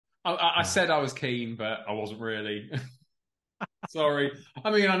I said I was keen, but I wasn't really. Sorry. I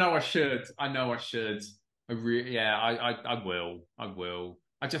mean, I know I should. I know I should. Yeah, I will. I will.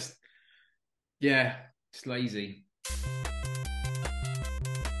 I just, yeah, just lazy.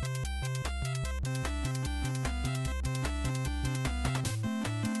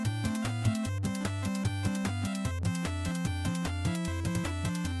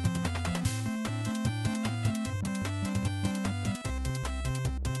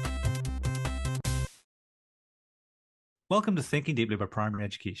 Welcome to Thinking Deeply About Primary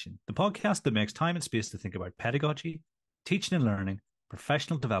Education, the podcast that makes time and space to think about pedagogy, teaching and learning,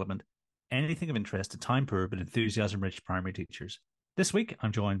 professional development, anything of interest to time-poor but enthusiasm-rich primary teachers. This week,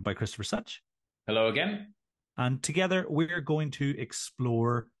 I'm joined by Christopher Such, Hello again. and together we're going to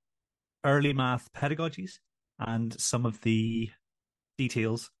explore early math pedagogies and some of the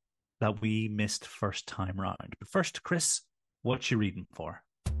details that we missed first time round. But first, Chris, what you reading for?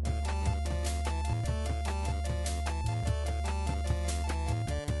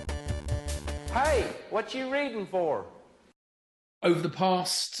 Hey, what you reading for? Over the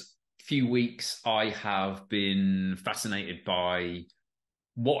past few weeks, I have been fascinated by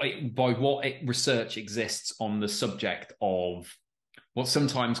what research exists on the subject of what's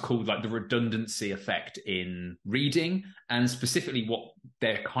sometimes called like the redundancy effect in reading, and specifically what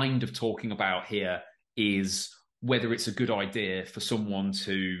they're kind of talking about here is whether it's a good idea for someone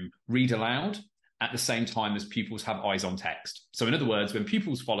to read aloud at the same time as pupils have eyes on text. So in other words, when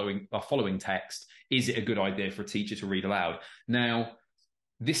pupils are following text, is it a good idea for a teacher to read aloud? Now,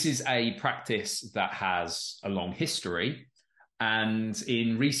 this is a practice that has a long history. And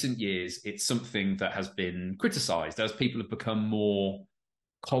in recent years, it's something that has been criticized as people have become more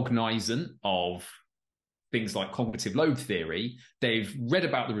cognizant of things like cognitive load theory. They've read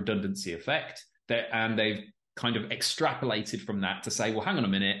about the redundancy effect and they've kind of extrapolated from that to say, well, hang on a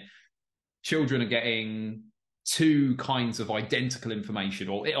minute, children are getting two kinds of identical information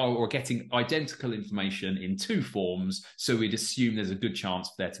or getting identical information in two forms. So we'd assume there's a good chance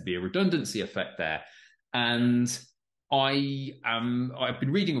for there to be a redundancy effect there. And I've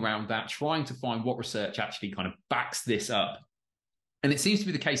been reading around that, trying to find what research actually kind of backs this up. And it seems to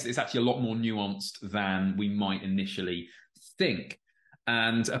be the case that it's actually a lot more nuanced than we might initially think.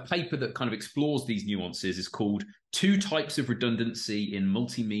 And a paper that kind of explores these nuances is called Two Types of Redundancy in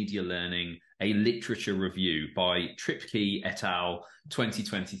Multimedia Learning, a Literature Review by Tripke et al.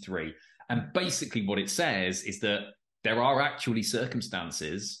 2023. And basically what it says is that there are actually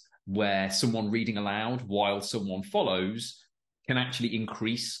circumstances where someone reading aloud while someone follows can actually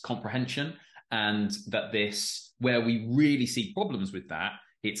increase comprehension, and that where we really see problems with that,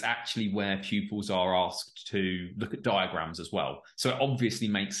 it's actually where pupils are asked to look at diagrams as well. So it obviously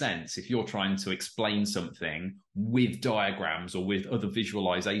makes sense if you're trying to explain something with diagrams or with other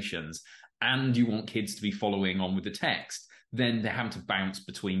visualizations and you want kids to be following on with the text, then they're having to bounce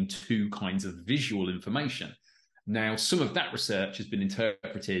between two kinds of visual information. Now, some of that research has been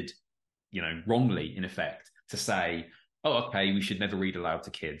interpreted, wrongly, in effect, to say, oh, okay, we should never read aloud to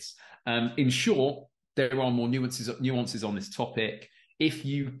kids. In short, there are more nuances on this topic. If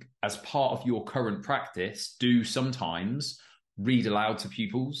you, as part of your current practice, do sometimes read aloud to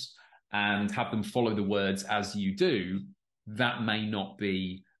pupils and have them follow the words as you do, that may not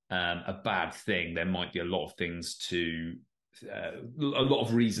be a bad thing. There might be a lot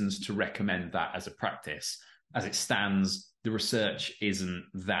of reasons to recommend that as a practice. As it stands, the research isn't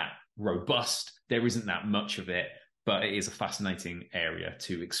that robust. There isn't that much of it, but it is a fascinating area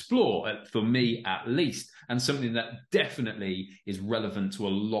to explore, for me at least, and something that definitely is relevant to a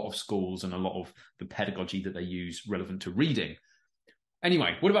lot of schools and a lot of the pedagogy that they use relevant to reading.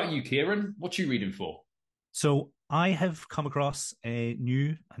 Anyway, what about you, Kieran? What are you reading for? So I have come across a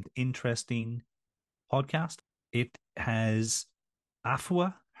new and interesting podcast. It has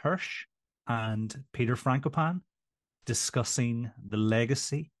Afua Hirsch and Peter Frankopan discussing the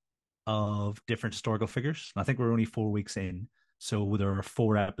legacy of different historical figures. I think we're only 4 weeks in. So there are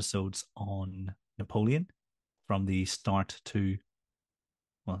 4 episodes on Napoleon from the start to,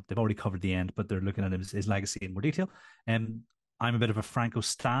 well, they've already covered the end, but they're looking at his legacy in more detail. And I'm a bit of a Franco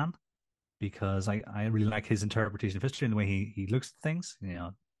stan because I really like his interpretation of history and the way he looks at things.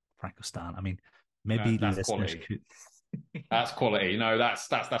 Franco stan. I mean, maybe That's listeners quality. could. That's quality. No,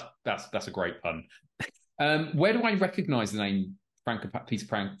 that's a great pun. Where do I recognize the name Peter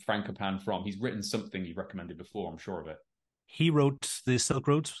Frankopan from? He's written something you've recommended before, I'm sure of it. He wrote the Silk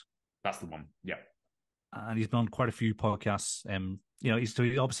Roads, That's the one. Yeah. and he's done quite a few podcasts.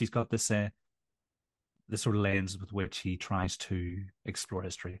 He's got this sort of lens with which he tries to explore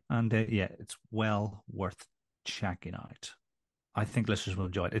history, and it's well worth checking out. I think listeners will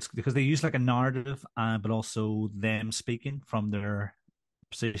enjoy it. It's because they use like a narrative, but also them speaking from their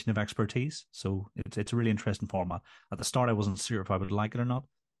position of expertise. So it's a really interesting format. At the start, I wasn't sure if I would like it or not,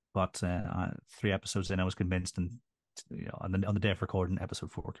 but 3 episodes in, I was convinced, and on the day of recording,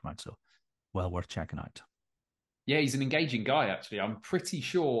 episode 4 came out. So well worth checking out. Yeah, he's an engaging guy, actually. I'm pretty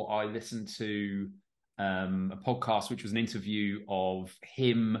sure I listened to a podcast, which was an interview of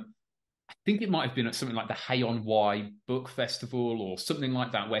him. I think it might have been at something like the Hay on Wye Book Festival or something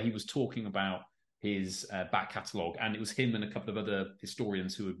like that, where he was talking about his back catalogue. And it was him and a couple of other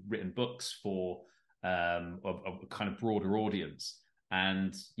historians who had written books for a kind of broader audience.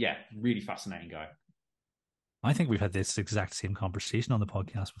 And yeah, really fascinating guy. I think we've had this exact same conversation on the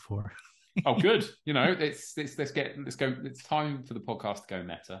podcast before. Oh, good. Let's go. It's time for the podcast to go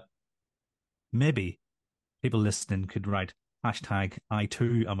meta. Maybe people listening could write hashtag I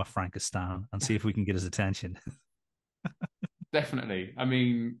too am a Frankistan and see if we can get his attention. Definitely. I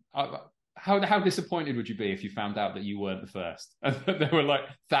mean, how disappointed would you be if you found out that you weren't the first? There were like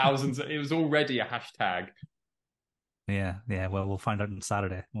thousands. It was already a hashtag. Yeah. Well, we'll find out on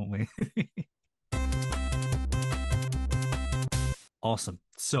Saturday, won't we? Awesome.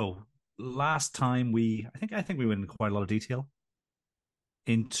 So last time I think we went into quite a lot of detail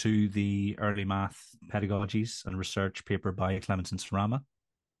into the early math pedagogies and research paper by Clements and Sarama.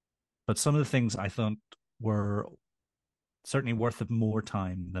 But some of the things I thought were certainly worth more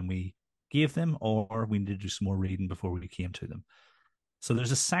time than we gave them, or we needed to do some more reading before we came to them. So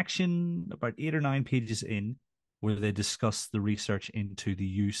there's a section about 8 or 9 pages in where they discuss the research into the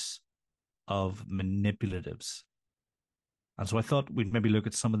use of manipulatives. And so I thought we'd maybe look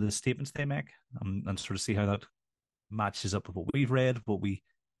at some of the statements they make and sort of see how that matches up with what we've read, what we,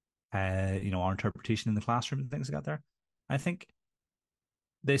 our interpretation in the classroom and things like that there. I think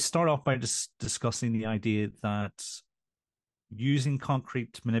they start off by discussing the idea that using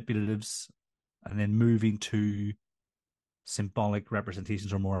concrete manipulatives and then moving to symbolic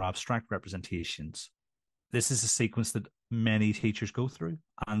representations or more abstract representations. This is a sequence that many teachers go through.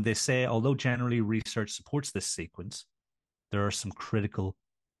 And they say, although generally research supports this sequence, there are some critical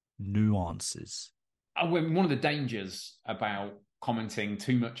nuances. One of the dangers about commenting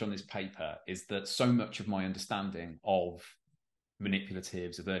too much on this paper is that so much of my understanding of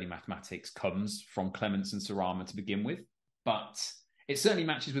manipulatives, of early mathematics, comes from Clements and Sarama to begin with. But it certainly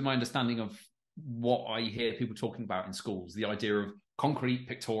matches with my understanding of what I hear people talking about in schools, the idea of concrete,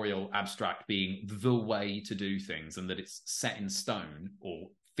 pictorial, abstract being the way to do things, and that it's set in stone or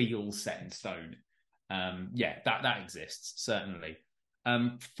feels set in stone. That exists, certainly.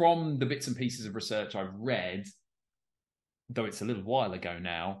 From the bits and pieces of research I've read, though it's a little while ago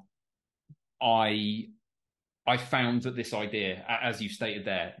now, I found that this idea, as you stated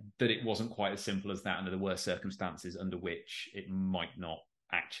there, that it wasn't quite as simple as that, and there were circumstances under which it might not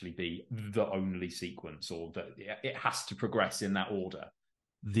actually be the only sequence, or that it has to progress in that order.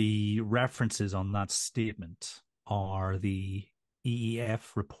 The references on that statement are the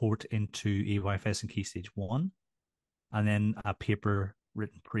EEF report into AYFS and Key Stage 1, and then a paper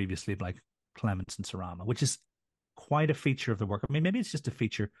written previously by Clements and Sarama, which is quite a feature of the work. I mean, maybe it's just a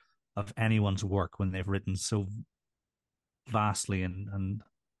feature of anyone's work when they've written so vastly and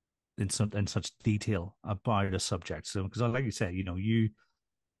in such detail about a subject. So, because like you say, you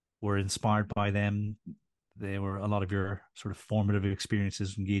were inspired by them. They were a lot of your sort of formative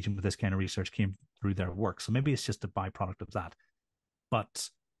experiences engaging with this kind of research came through their work. So maybe it's just a byproduct of that. But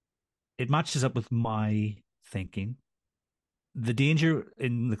it matches up with my thinking. The danger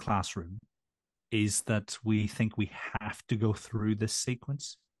in the classroom is that we think we have to go through this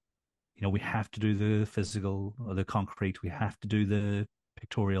sequence. We have to do the physical or the concrete. We have to do the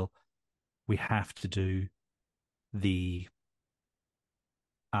pictorial. We have to do the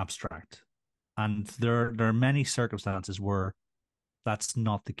abstract. And there are many circumstances where that's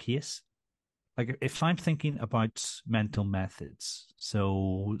not the case. Like if I'm thinking about mental methods,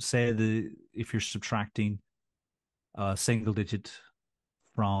 so say if you're subtracting a single digit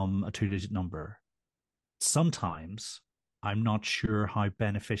from a 2-digit number, sometimes I'm not sure how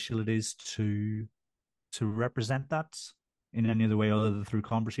beneficial it is to represent that in any other way other than through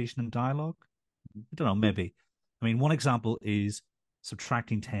conversation and dialogue. I don't know, maybe. I mean, one example is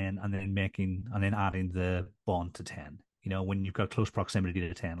subtracting 10 and then adding the bond to 10. When you've got close proximity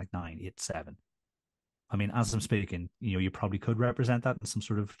to 10, like 9, 8, 7. I mean, as I'm speaking, you probably could represent that in some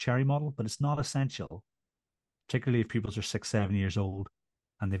sort of cherry model, but it's not essential. Particularly if pupils are 6, 7 years old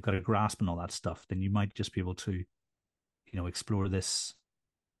and they've got a grasp on all that stuff, then you might just be able to, explore this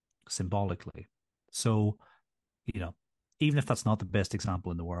symbolically. So, even if that's not the best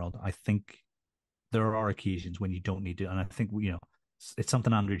example in the world, I think there are occasions when you don't need to. And I think, it's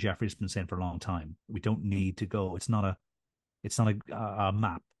something Andrew Jeffrey's been saying for a long time. We don't need to go. It's not a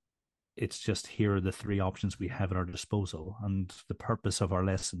map. It's just, here are the three options we have at our disposal, and the purpose of our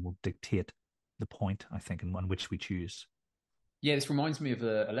lesson will dictate the point, I think, and on which we choose. Yeah, this reminds me of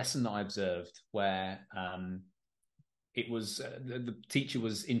a lesson that I observed where it was the teacher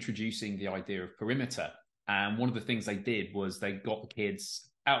was introducing the idea of perimeter. And one of the things they did was they got the kids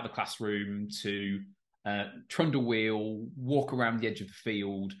out of the classroom to trundle wheel, walk around the edge of the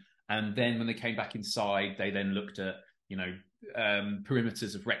field. And then when they came back inside, they then looked at,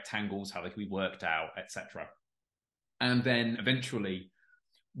 perimeters of rectangles, how they could be worked out, etc. And then eventually,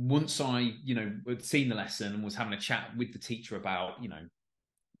 once I, had seen the lesson and was having a chat with the teacher about,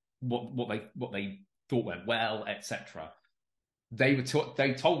 what they thought went well, etc., they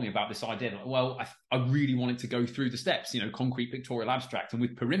told me about this idea. Like, well, I really wanted to go through the steps, concrete, pictorial, abstract, and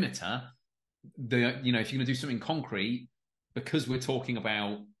with perimeter, if you're going to do something concrete, because we're talking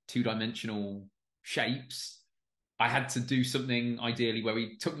about two-dimensional shapes, I had to do something ideally where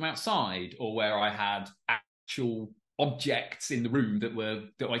we took them outside, or where I had actual objects in the room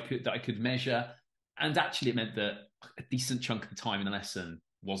that I could measure. And actually it meant that a decent chunk of the time in the lesson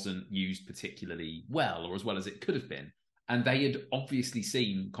wasn't used particularly well, or as well as it could have been. And they had obviously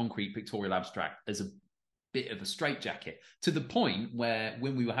seen concrete, pictorial, abstract as a bit of a straitjacket, to the point where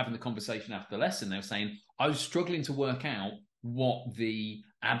when we were having the conversation after the lesson, they were saying, I was struggling to work out what the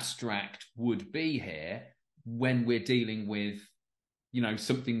abstract would be here when we're dealing with,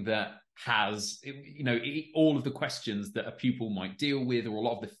 something that has, all of the questions that a pupil might deal with, or a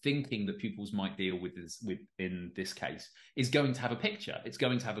lot of the thinking that pupils might deal with in this case, is going to have a picture. It's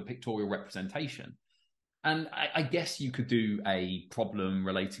going to have a pictorial representation. And I guess you could do a problem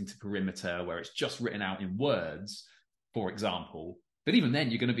relating to perimeter where it's just written out in words, for example. But even then,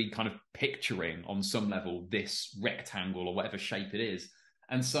 you're going to be kind of picturing on some level this rectangle or whatever shape it is.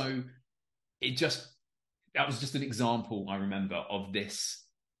 And so that was just an example, I remember, of this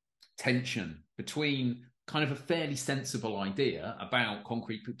tension between kind of a fairly sensible idea about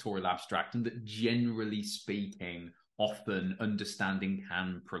concrete, pictorial, abstract, and that, generally speaking, often understanding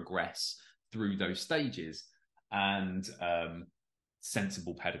can progress through those stages, and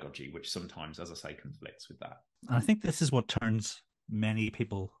sensible pedagogy, which sometimes, as I say, conflicts with that. I think this is what turns many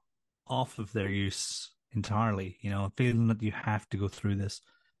people off of their use entirely, feeling that you have to go through this,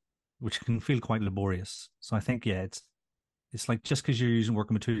 which can feel quite laborious. So I think, it's like, just because you're using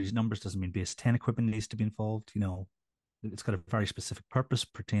working with these numbers doesn't mean base 10 equipment needs to be involved. It's got a very specific purpose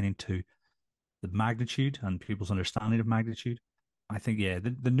pertaining to the magnitude and people's understanding of magnitude. I think,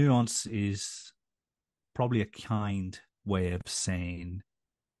 the nuance is probably a kind way of saying,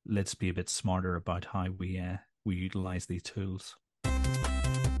 let's be a bit smarter about how we utilize these tools.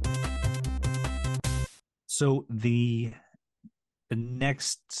 So the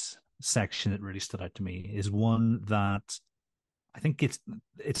next section that really stood out to me is one that I think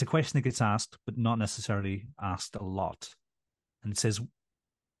it's a question that gets asked, but not necessarily asked a lot. And it says,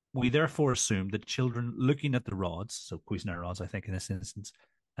 we therefore assume that children looking at the rods, so Cuisinart rods, I think in this instance,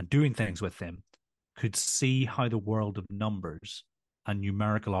 and doing things with them, could see how the world of numbers and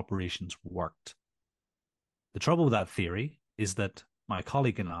numerical operations worked. The trouble with that theory is that my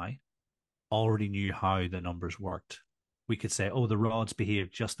colleague and I already knew how the numbers worked. We could say, the rods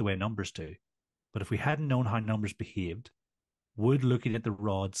behave just the way numbers do. But if we hadn't known how numbers behaved, would looking at the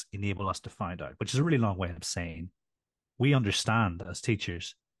rods enable us to find out? Which is a really long way of saying, we understand as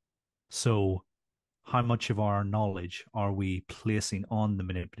teachers. So how much of our knowledge are we placing on the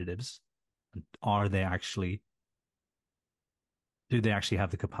manipulatives? And do they actually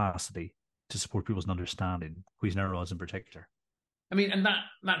have the capacity to support people's understanding, Cuisinart rods in particular? I mean, and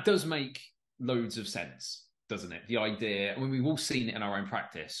that does make loads of sense, doesn't it? The idea, we've all seen it in our own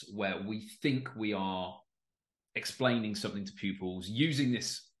practice, where we think we are explaining something to pupils using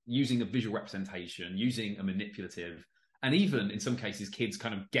a visual representation, using a manipulative, and even in some cases, kids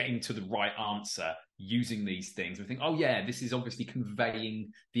kind of getting to the right answer using these things. We think, this is obviously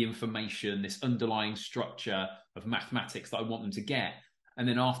conveying the information, this underlying structure of mathematics that I want them to get. And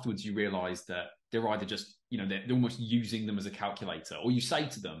then afterwards, you realize that they're either just, they're almost using them as a calculator, or you say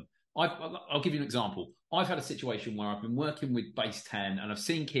to them, I'll give you an example. I've had a situation where I've been working with base 10 and I've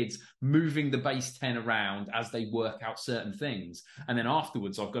seen kids moving the base 10 around as they work out certain things. And then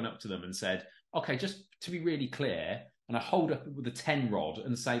afterwards, I've gone up to them and said, okay, just to be really clear, and I hold up with a 10 rod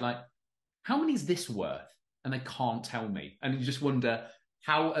and say, like, how many is this worth? And they can't tell me. And you just wonder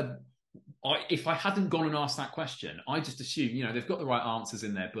if I hadn't gone and asked that question, I just assume, they've got the right answers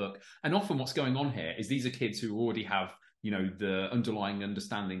in their book. And often what's going on here is these are kids who already have the underlying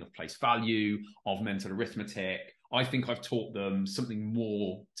understanding of place value, of mental arithmetic. I think I've taught them something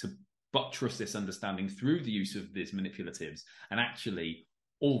more to buttress this understanding through the use of these manipulatives. And actually,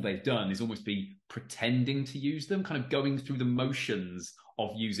 all they've done is almost be pretending to use them, kind of going through the motions of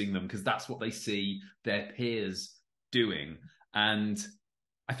using them, because that's what they see their peers doing. And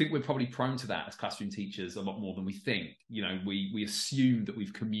I think we're probably prone to that as classroom teachers a lot more than we think. We assume that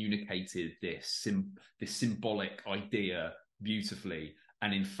we've communicated this symbolic idea beautifully.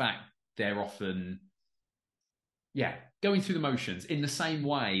 And in fact, they're often, going through the motions in the same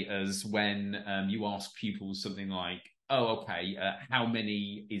way as when you ask pupils something like, oh, okay, how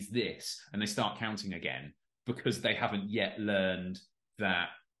many is this? And they start counting again because they haven't yet learned that,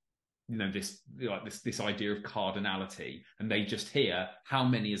 this idea of cardinality. And they just hear how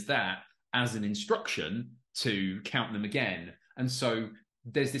many is that as an instruction to count them again. And so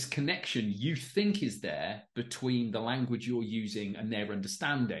there's this connection you think is there between the language you're using and their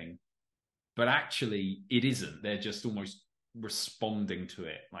understanding, but actually it isn't. They're just almost responding to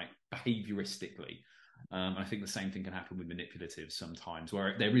it, like behavioristically. I think the same thing can happen with manipulatives sometimes,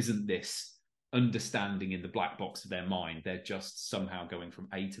 where there isn't this understanding in the black box of their mind. They're just somehow going from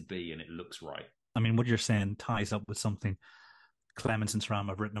A to B and it looks right. I mean, what you're saying ties up with something Clements and Sarama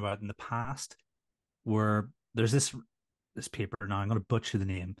have written about in the past, where there's this paper. Now I'm going to butcher the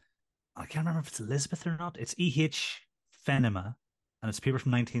name. I can't remember if it's Elizabeth or not. It's E.H. Fenema, and it's a paper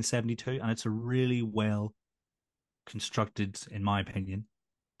from 1972, and it's a really well constructed, in my opinion,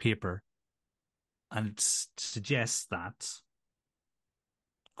 paper. And it suggests that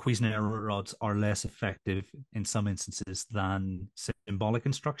Cuisinart rods are less effective in some instances than symbolic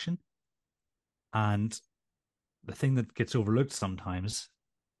instruction. And the thing that gets overlooked sometimes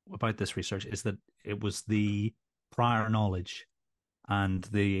about this research is that it was the prior knowledge and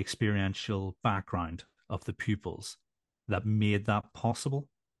the experiential background of the pupils that made that possible.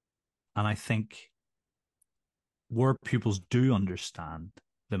 And I think where pupils do understand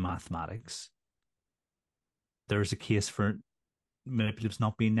the mathematics, there's a case for manipulatives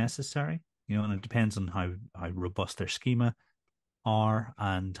not being necessary, and it depends on how robust their schema are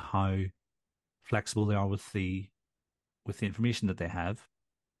and how flexible they are with the information that they have.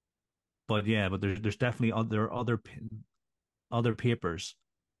 But there's definitely other papers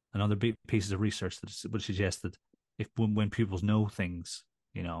and other pieces of research that would suggest that if when pupils know things,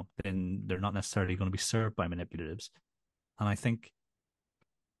 then they're not necessarily going to be served by manipulatives. And I think,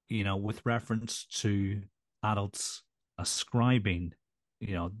 with reference to adults ascribing,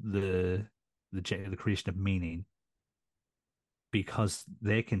 the creation of meaning because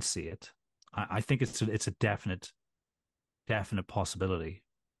they can see it, I think it's a definite possibility.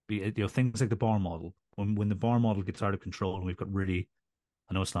 Things like the bar model. When the bar model gets out of control and we've got really,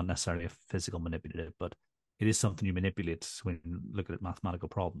 I know it's not necessarily a physical manipulative, but it is something you manipulate when you look at mathematical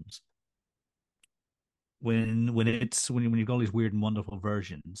problems. When you've got all these weird and wonderful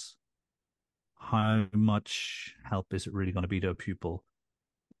versions, how much help is it really going to be to a pupil?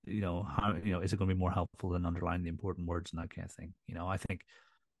 Is it going to be more helpful than underlining the important words and that kind of thing? I think,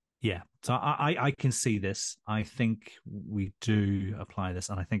 So I can see this. I think we do apply this,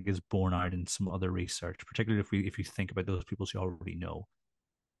 and I think it's borne out in some other research, particularly if you think about those pupils you already know,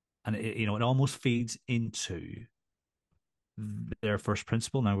 and it almost feeds into their first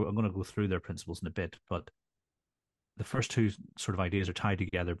principle. Now I'm going to go through their principles in a bit, but the first two sort of ideas are tied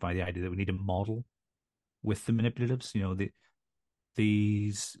together by the idea that we need a model with the manipulatives.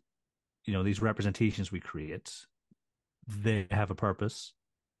 These representations we create, they have a purpose,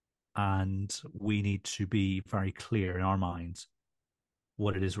 and we need to be very clear in our minds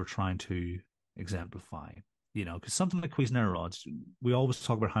what it is we're trying to exemplify. Because something like Cuisinart rods, we always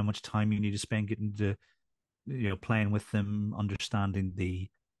talk about how much time you need to spend getting to, playing with them, understanding the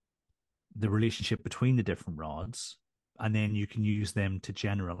relationship between the different rods, and then you can use them to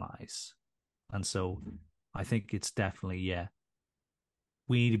generalize. And so I think it's definitely,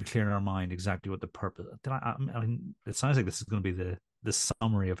 we need to be clear in our mind exactly what the purpose. I mean, it sounds like this is going to be the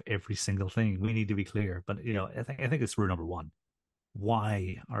summary of every single thing. We need to be clear, but I think it's rule number one.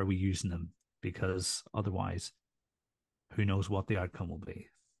 Why are we using them? Because otherwise, who knows what the outcome will be.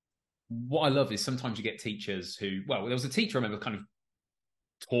 What I love is sometimes you get teachers who, there was a teacher I remember kind of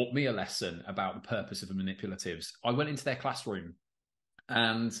taught me a lesson about the purpose of the manipulatives. I went into their classroom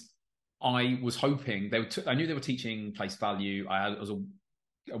and I was hoping I knew they were teaching place value. I was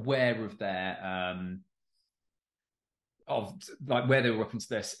aware of their of like where they were up into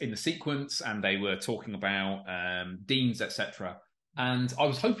this in the sequence, and they were talking about deans, etc. And I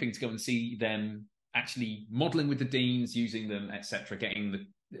was hoping to go and see them actually modeling with the deans, using them, etc., getting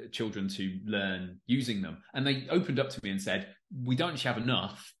children to learn using them. And they opened up to me and said, we don't actually have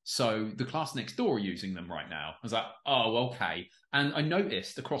enough, so the class next door are using them right now. I was like, oh, okay. And I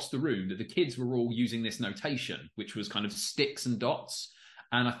noticed across the room that the kids were all using this notation, which was kind of sticks and dots.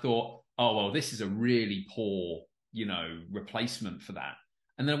 And I thought, oh, well, this is a really poor, replacement for that.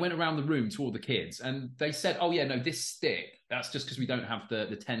 And then I went around the room to all the kids and they said, oh, yeah, no, this stick, that's just because we don't have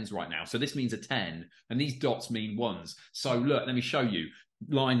the tens right now. So this means a 10 and these dots mean ones. So look, let me show you.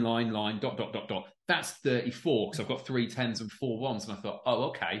 Line, dot, dot, dot, dot. That's 34 because I've got 3 10s and 4 ones. And I thought, oh,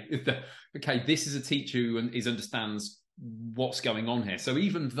 okay. Okay, this is a teacher who understands what's going on here. So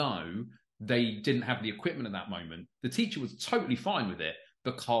even though they didn't have the equipment at that moment, the teacher was totally fine with it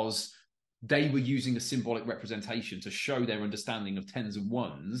because they were using a symbolic representation to show their understanding of 10s and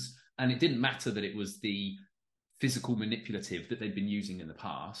 1s. And it didn't matter that it was the physical manipulative that they'd been using in the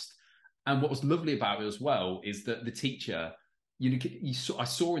past. And what was lovely about it as well is that the teacher, I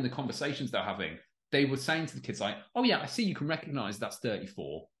saw in the conversations they're having, they were saying to the kids like, oh yeah, I see you can recognize that's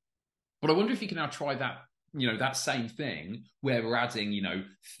 34. But I wonder if you can now try that, that same thing where we're adding,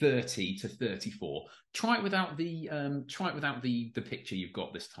 30 to 34. Try it without the picture you've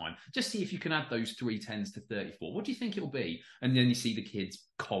got this time. Just see if you can add those 3 10s to 34. What do you think it'll be? And then you see the kids'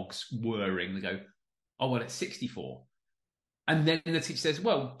 cogs whirring. They go, oh, well, it's 64. And then the teacher says,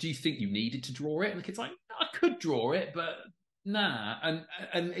 well, do you think you needed to draw it? And the kid's like, I could draw it, but nah. And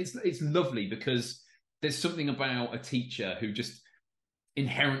it's lovely because there's something about a teacher who just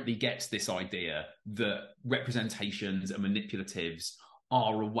inherently gets this idea that representations and manipulatives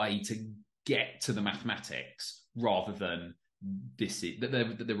are a way to get to the mathematics rather than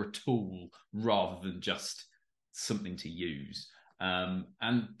that they're a tool rather than just something to use. And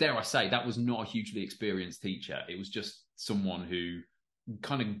dare I say, that was not a hugely experienced teacher. It was just someone who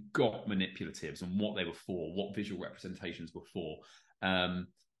kind of got manipulatives and what they were for, what visual representations were for.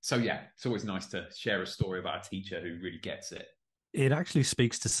 So yeah, it's always nice to share a story about a teacher who really gets it. It actually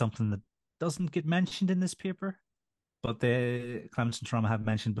speaks to something that doesn't get mentioned in this paper, but the Clements and Sarama have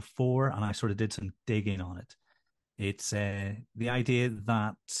mentioned before, and I sort of did some digging on it. It's the idea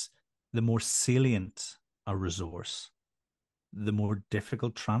that the more salient a resource, the more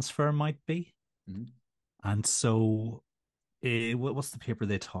difficult transfer might be. Mm-hmm. And so, what's the paper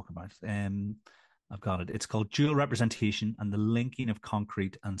they talk about? I've got it. It's called Dual Representation and the Linking of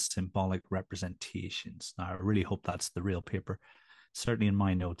Concrete and Symbolic Representations. Now, I really hope that's the real paper. Certainly in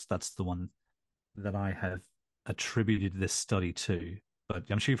my notes, that's the one that I have attributed this study to. But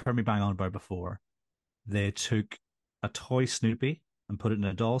I'm sure you've heard me bang on about it before. They took a toy Snoopy and put it in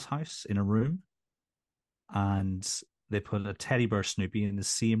a doll's house in a room. And they put a teddy bear Snoopy in the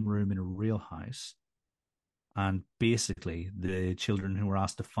same room in a real house. And basically, the children who were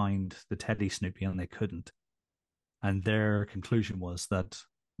asked to find the teddy Snoopy and they couldn't. And their conclusion was that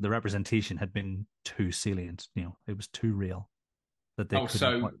the representation had been too salient. It was too real. That they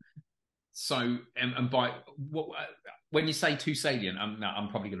and by what when you say too salient, I'm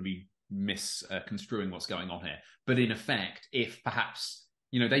probably going to be misconstruing what's going on here. But in effect, if perhaps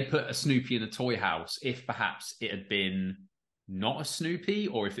they put a Snoopy in a toy house, if perhaps it had been not a Snoopy,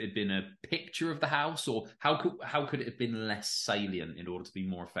 or if it had been a picture of the house, or how could it have been less salient in order to be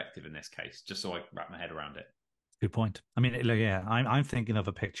more effective in this case? Just so I wrap my head around it. Good point. I mean, yeah, I'm thinking of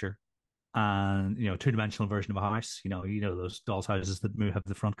a picture, and 2-dimensional version of a house. Those dolls houses that have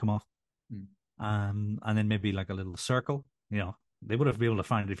the front come off, and then maybe like a little circle. They would have been able to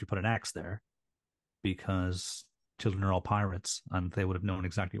find it if you put an X there, because children are all pirates, and they would have known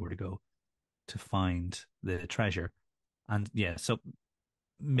exactly where to go to find the treasure. And yeah, so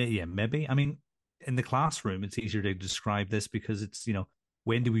maybe. I mean, in the classroom, it's easier to describe this because it's,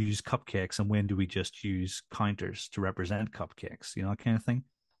 when do we use cupcakes and when do we just use counters to represent cupcakes? That kind of thing.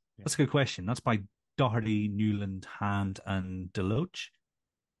 Yeah. That's a good question. That's by Doherty, Newland, Hand, and Deloach.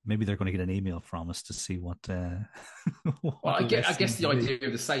 Maybe they're going to get an email from us to see what. Well, I guess the idea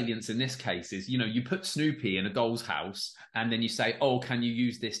of the salience in this case is, you put Snoopy in a doll's house, and then you say, "Oh, can you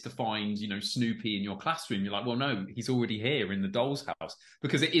use this to find, Snoopy in your classroom?" You're like, "Well, no, he's already here in the doll's house,"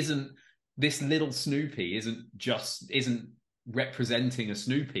 because it isn't. This little Snoopy isn't representing a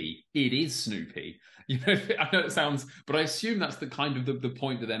Snoopy. It is Snoopy. I know it sounds, but I assume that's the kind of the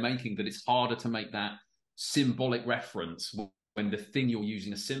point that they're making, that it's harder to make that symbolic reference when the thing you're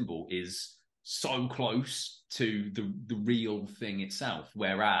using a symbol is so close to the real thing itself.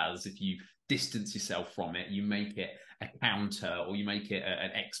 Whereas if you distance yourself from it, you make it a counter, or you make it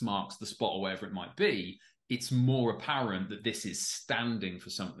an X marks the spot, or whatever it might be, it's more apparent that this is standing for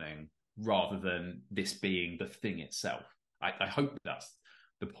something rather than this being the thing itself. I hope that's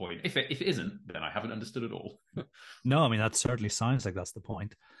the point. If it isn't, then I haven't understood at all. No, I mean, that certainly sounds like that's the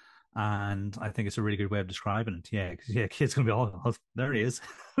point. And I think it's a really good way of describing it. Yeah, yeah, kid's gonna be all there he is.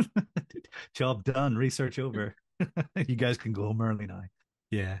 Job done, research over. You guys can go home early now.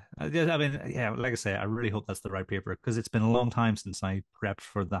 Yeah. I mean, yeah, like I say, I really hope that's the right paper because it's been a long time since I prepped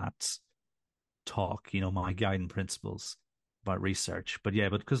for that talk, my guiding principles about research. But yeah,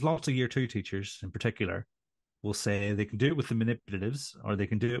 because lots of year two teachers in particular will say they can do it with the manipulatives or they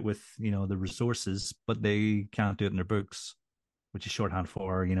can do it with, the resources, but they can't do it in their books, which is shorthand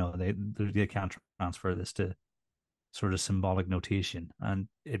for, they can't transfer this to sort of symbolic notation. And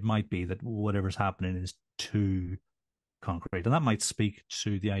it might be that whatever's happening is too concrete. And that might speak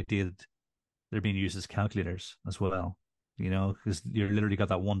to the idea that they're being used as calculators as well, because you're literally got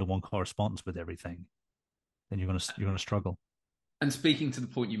that one-to-one correspondence with everything. Then you're gonna struggle. And speaking to the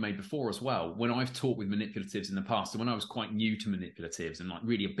point you made before as well, when I've taught with manipulatives in the past, and when I was quite new to manipulatives and like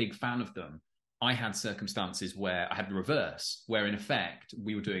really a big fan of them, I had circumstances where I had the reverse, where in effect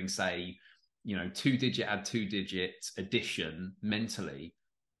we were doing, say, 2-digit add 2-digit addition mentally,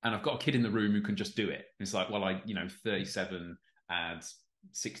 and I've got a kid in the room who can just do it. It's like, well, 37 add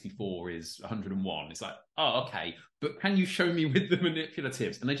 64 is 101. It's like, oh, okay, but can you show me with the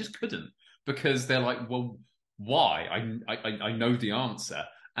manipulatives? And they just couldn't, because they're like, well, why? I know the answer.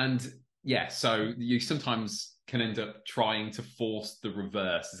 And yeah, so you sometimes can end up trying to force the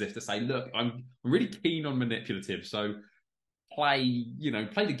reverse, as if to say, look, I'm really keen on manipulative, so play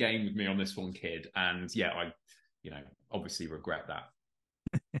the game with me on this one, kid. And yeah, I obviously regret that.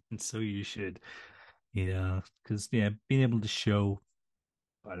 And so you should, because being able to show,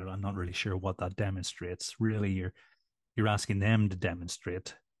 I'm not really sure what that demonstrates. Really, you're asking them to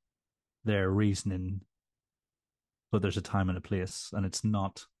demonstrate their reasoning, but there's a time and a place, and it's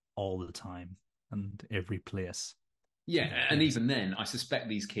not all the time and every place. Yeah, and even then, I suspect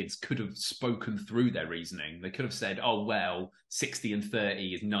these kids could have spoken through their reasoning. They could have said, oh, well, 60 and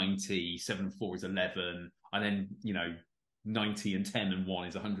 30 is 90, 7 and 4 is 11, and then, 90 and 10 and 1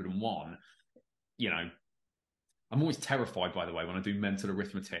 is 101. I'm always terrified, by the way, when I do mental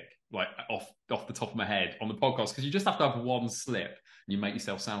arithmetic, like off the top of my head on the podcast, because you just have to have one slip and you make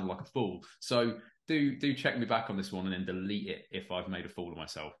yourself sound like a fool. So do check me back on this one and then delete it if I've made a fool of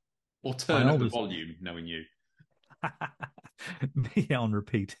myself. Or turn up the volume, knowing you. Yeah, on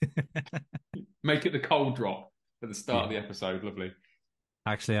repeat. Make it the cold drop at the start of the episode. Lovely.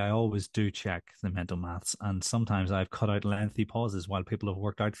 Actually, I always do check the mental maths, and sometimes I've cut out lengthy pauses while people have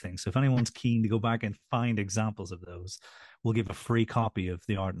worked out things. So if anyone's keen to go back and find examples of those, we'll give a free copy of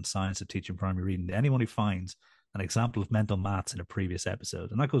The Art and Science of Teaching Primary Reading to anyone who finds an example of mental maths in a previous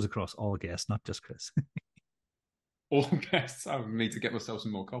episode. And that goes across all guests, not just Chris. All guests. I need to get myself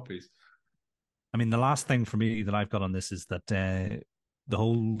some more copies. I mean, the last thing for me that I've got on this is that the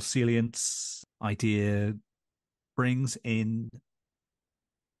whole salience idea brings in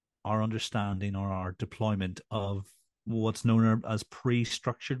our understanding or our deployment of what's known as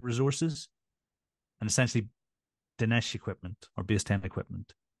pre-structured resources. And essentially, Dinesh equipment or base 10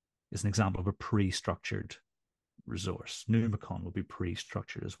 equipment is an example of a pre-structured resource. Numicon will be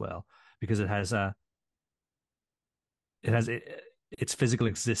pre-structured as well, because it has its physical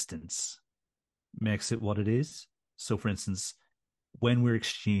existence makes it what it is. So, for instance, when we're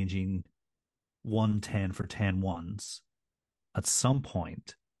exchanging 110 for 10 ones, at some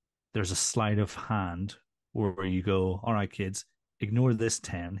point, there's a sleight of hand where you go, all right, kids, ignore this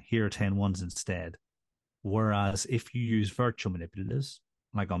 10, here are 10 ones instead. Whereas if you use virtual manipulatives,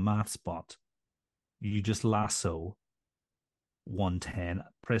 like on MathSpot, you just lasso 110,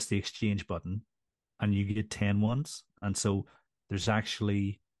 press the exchange button, and you get 10 ones. And so there's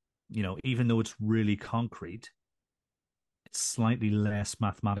actually, even though it's really concrete, it's slightly less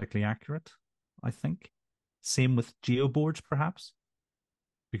mathematically accurate, I think. Same with geoboards, perhaps,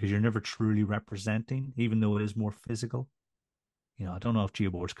 because you're never truly representing, even though it is more physical. I don't know if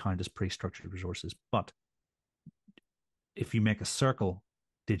geoboards count as pre-structured resources, but if you make a circle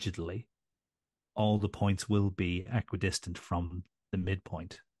digitally, all the points will be equidistant from the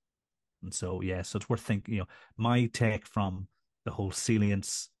midpoint. And so, so it's worth thinking, my take from the whole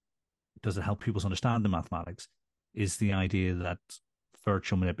salience, does it help people understand the mathematics, is the idea that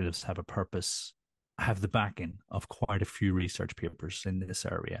virtual manipulatives have a purpose, have the backing of quite a few research papers in this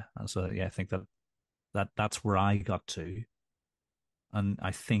area. And so, I think that's where I got to. And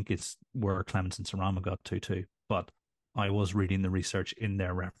I think it's where Clements and Sarama got to too. But I was reading the research in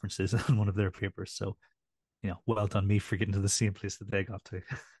their references in one of their papers. So, well done me for getting to the same place that they got to.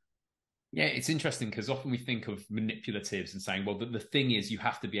 Yeah, it's interesting because often we think of manipulatives and saying, well, the thing is you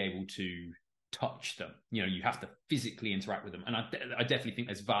have to be able to touch them. You have to physically interact with them. And I definitely think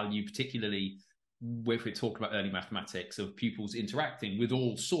there's value, particularly if we're talking about early mathematics, of pupils interacting with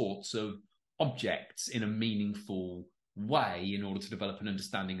all sorts of objects in a meaningful way in order to develop an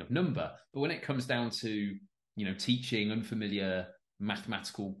understanding of number. But when it comes down to, teaching unfamiliar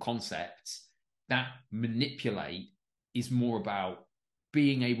mathematical concepts, that manipulate is more about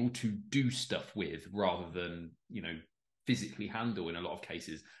being able to do stuff with rather than, physically handle in a lot of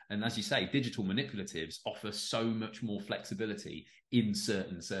cases. And as you say, digital manipulatives offer so much more flexibility in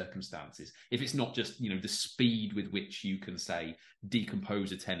certain circumstances. If it's not just, the speed with which you can, say,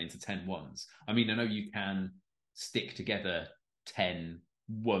 decompose a 10 into 10 ones. I mean, I know you can stick together 10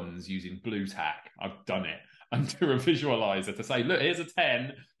 ones using blue tack. I've done it under a visualizer to say, look, here's a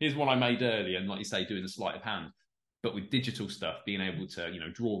 10, here's one I made earlier. And like you say, doing the sleight of hand. But with digital stuff, being able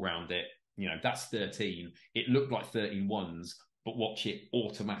to, draw around it, that's 13. It looked like 13 ones, but watch it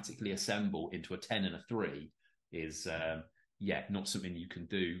automatically assemble into a 10 and a 3 is, not something you can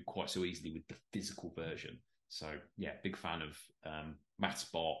do quite so easily with the physical version. So, big fan of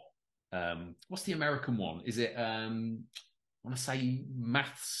MathsBot. What's the American one? Is it, I want to say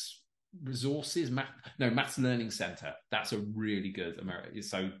Maths Resources? Maths Learning Center. That's a really good American.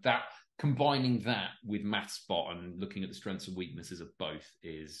 So that, combining that with MathsBot and looking at the strengths and weaknesses of both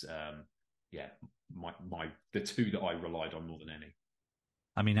is, the two that I relied on more than any.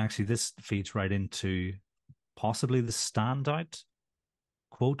 I mean, actually, this feeds right into possibly the standout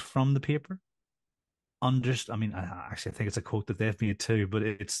quote from the paper. I think it's a quote that they've made too, but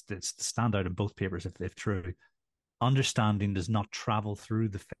it's the standout in both papers if true. Understanding does not travel through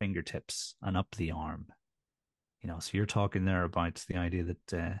the fingertips and up the arm. So you're talking there about the idea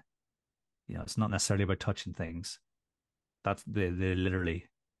that it's not necessarily about touching things. That's they literally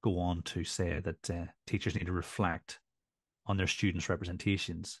go on to say that teachers need to reflect on their students'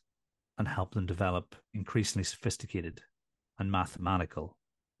 representations and help them develop increasingly sophisticated and mathematical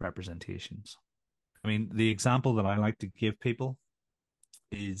representations. I mean, the example that I like to give people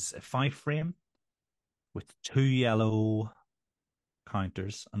is a 5-frame with 2 yellow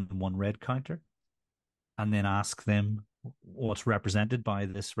counters and 1 red counter, and then ask them what's represented by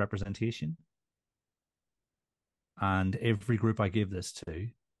this representation. And every group I give this to,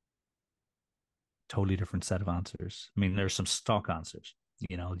 totally different set of answers. I mean, there's some stock answers.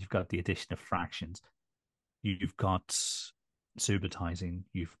 You've got the addition of fractions. You've got subitizing.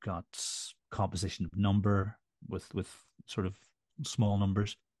 You've got composition of number with sort of small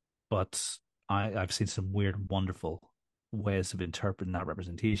numbers. But I've seen some weird, wonderful ways of interpreting that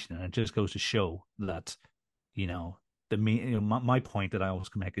representation. And it just goes to show that, my point that I always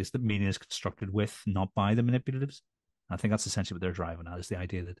make is that meaning is constructed with, not by the manipulatives. And I think that's essentially what they're driving at, is the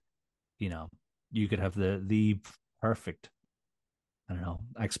idea that, you could have the perfect,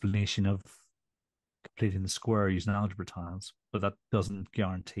 explanation of completing the square using algebra tiles, but that doesn't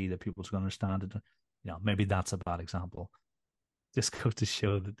guarantee that people's going to understand it. Maybe that's a bad example. This goes to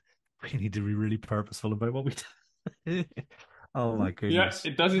show that we need to be really purposeful about what we do. Oh my goodness. Yes,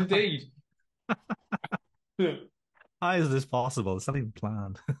 it does indeed. How is this possible? It's not even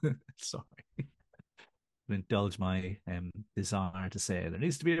planned. Sorry. Indulge my desire to say there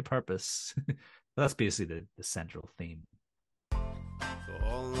needs to be a purpose. That's basically the central theme. For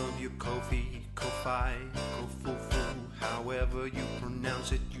all of you Kofi, Ko-Fi, Ko-Fu-Fu, however you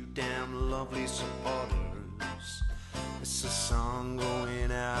pronounce it, you damn lovely supporters. It's a song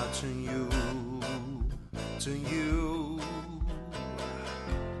going out to you, to you.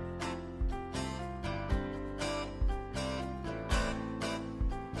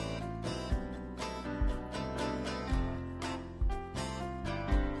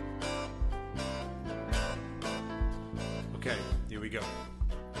 Okay, here we go.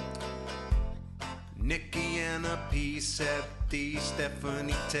 Nikki, Anna P, Septi,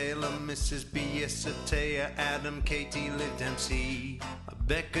 Stephanie Taylor, Mrs. B, Esatea, Adam, Katie, Liv Dempsey,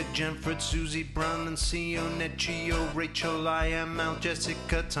 Becca, Jenford, Susie, Brandon,Cio, Netchio, Rachel, I am Al,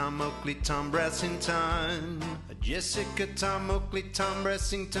 Jessica, Tom Oakley, Tom Brassington, Jessica, Tom Oakley, Tom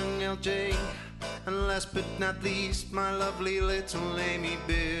Brassington, LJ, and last but not least, my lovely little Amy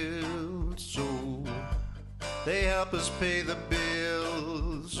Bill. So they help us pay the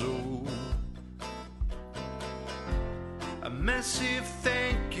bills. So a massive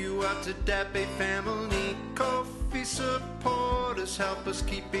thank you out to Dabby family. Coffee supporters help us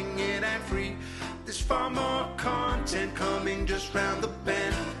keeping it ad-free. There's far more content coming just round the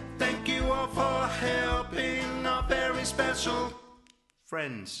bend. Thank you all for helping our very special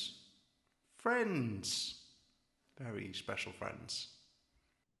friends. Very special friends.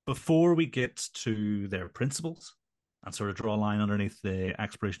 Before we get to their principles and sort of draw a line underneath the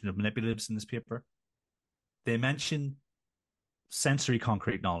exploration of manipulatives in this paper. They mention sensory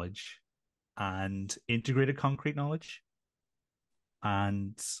concrete knowledge and integrated concrete knowledge.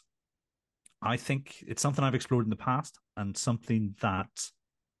 And I think it's something I've explored in the past and something that,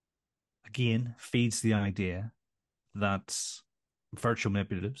 again, feeds the idea that virtual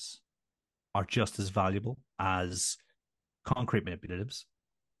manipulatives are just as valuable as concrete manipulatives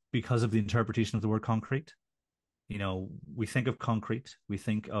because of the interpretation of the word concrete. You know, we think of concrete, we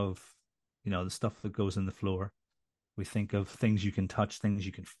think of, you know, the stuff that goes in the floor, we think of things you can touch, things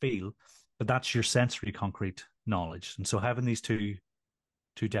you can feel, but that's your sensory concrete knowledge. And so having these two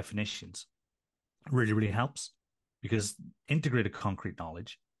definitions really, really helps, because integrated concrete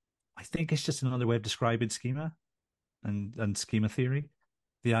knowledge, I think it's just another way of describing schema and schema theory.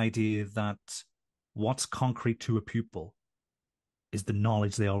 The idea that what's concrete to a pupil is the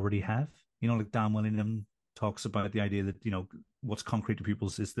knowledge they already have. You know, like Dan Willingham talks about the idea that, you know, what's concrete to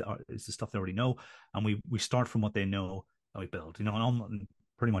pupils is the stuff they already know, and we start from what they know and we build. You know, and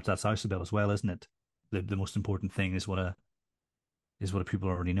pretty much that's Isabel as well, isn't it? The most important thing is what a pupil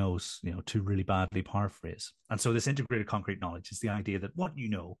already knows. You know, to really badly paraphrase. And so this integrated concrete knowledge is the idea that what you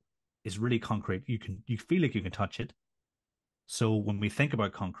know is really concrete. You feel like you can touch it. So when we think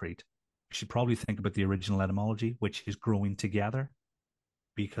about concrete, we should probably think about the original etymology, which is growing together,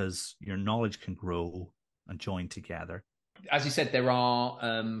 because your knowledge can grow and join together. As you said, there are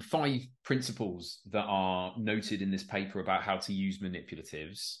 5 principles that are noted in this paper about how to use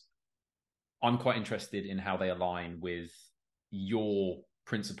manipulatives. I'm quite interested in how they align with your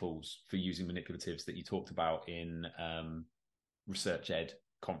principles for using manipulatives that you talked about in research ed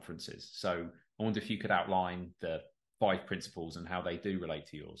conferences. So I wonder if you could outline the 5 principles and how they do relate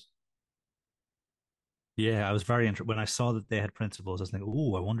to yours. Yeah, I was very interested. When I saw that they had principles, I was like,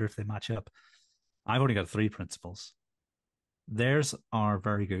 oh, I wonder if they match up. I've only got 3 principles. Theirs are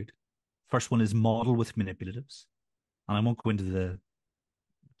very good. First one is model with manipulatives. And I won't go into the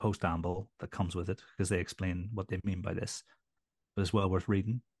post-amble that comes with it, because they explain what they mean by this, but it's well worth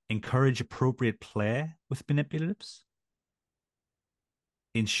reading. Encourage appropriate play with manipulatives.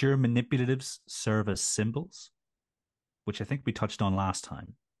 Ensure manipulatives serve as symbols, which I think we touched on last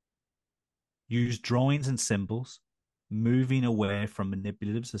time. Use drawings and symbols, moving away from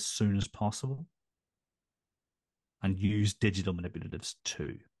manipulatives as soon as possible. And use digital manipulatives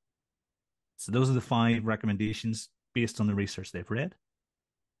too. So those are the 5 recommendations based on the research they've read.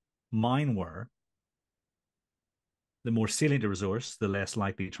 Mine were: the more salient a resource, the less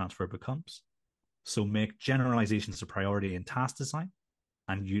likely transfer becomes. So make generalizations a priority in task design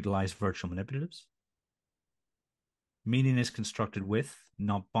and utilize virtual manipulatives. Meaning is constructed with,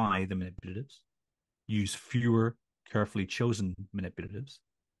 not by, the manipulatives. Use fewer, carefully chosen manipulatives.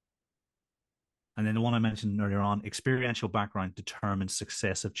 And then the one I mentioned earlier on, experiential background determines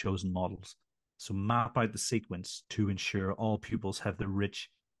success of chosen models. So map out the sequence to ensure all pupils have the rich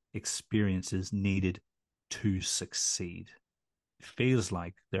experiences needed to succeed. It feels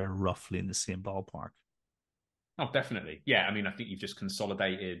like they're roughly in the same ballpark. Oh, definitely. Yeah, I mean, I think you've just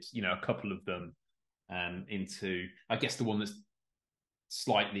consolidated, you know, a couple of them into, I guess, the one that's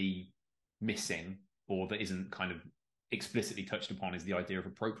slightly missing or that isn't kind of explicitly touched upon is the idea of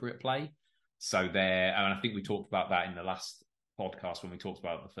appropriate play. So there, and I think we talked about that in the last podcast when we talked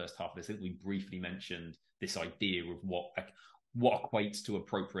about the first half of this. I think we briefly mentioned this idea of what equates to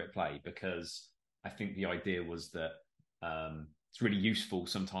appropriate play, because I think the idea was that it's really useful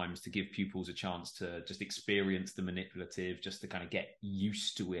sometimes to give pupils a chance to just experience the manipulative, just to kind of get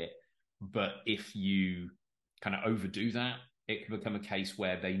used to it. But if you kind of overdo that, it can become a case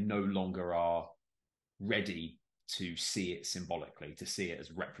where they no longer are ready to see it symbolically, to see it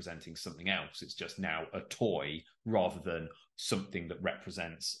as representing something else. It's just now a toy rather than something that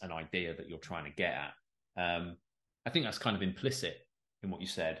represents an idea that you're trying to get at. I think that's kind of implicit in what you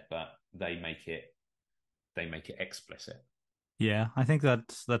said, but they make it explicit. Yeah, I think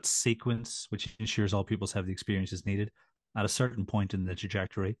that sequence, which ensures all pupils have the experiences needed at a certain point in the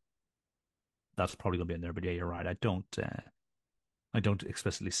trajectory, that's probably going to be in there. But yeah, you're right. I don't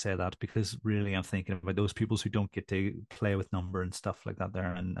explicitly say that, because really I'm thinking about those pupils who don't get to play with number and stuff like that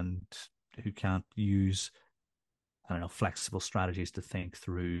there, and who can't use, I don't know, flexible strategies to think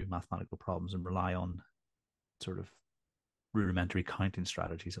through mathematical problems and rely on sort of rudimentary counting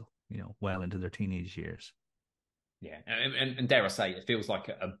strategies, you know, well into their teenage years. Yeah, and dare I say, it feels like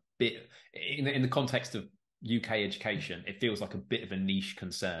a bit, in the context of UK education, it feels like a bit of a niche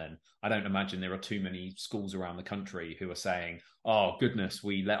concern. I don't imagine there are too many schools around the country who are saying, oh goodness,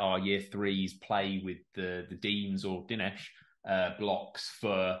 we let our year 3s play with the Deans or Dinesh blocks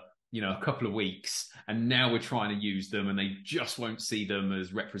for a couple of weeks, and now we're trying to use them and they just won't see them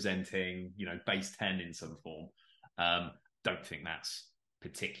as representing, base 10 in some form. Don't think that's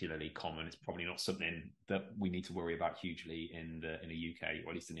particularly common. It's probably not something that we need to worry about hugely in a UK, or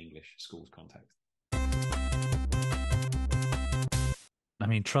at least in English schools context. I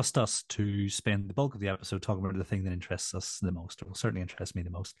mean, trust us to spend the bulk of the episode talking about the thing that interests us the most, or will certainly interest me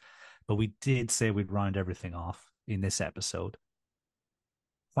the most. But we did say we'd round everything off in this episode.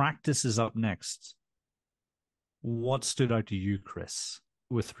 Practice is up next. What stood out to you, Chris,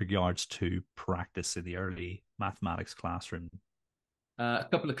 with regards to practice in the early mathematics classroom? A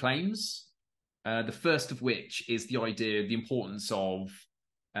couple of claims. The first of which is the importance of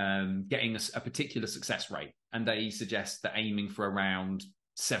getting a particular success rate. And they suggest that aiming for around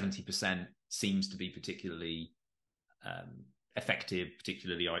 70% seems to be particularly effective,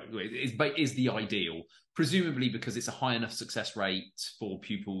 particularly is the ideal, presumably because it's a high enough success rate for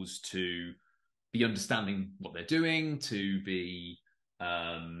pupils to be understanding what they're doing, to be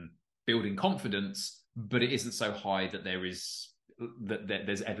building confidence, but it isn't so high that there's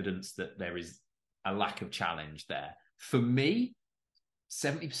evidence that there is a lack of challenge there. For me,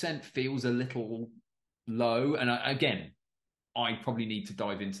 70% feels a little low, and I probably need to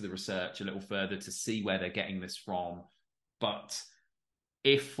dive into the research a little further to see where they're getting this from. But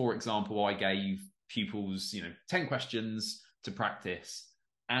if, for example, I gave pupils, 10 questions to practice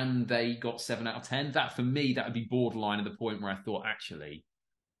and they got 7 out of 10, that for me, that would be borderline at the point where I thought, actually,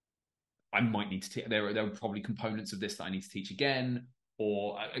 I might need to there are probably components of this that I need to teach again.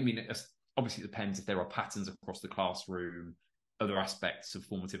 Or, obviously it depends if there are patterns across the classroom, other aspects of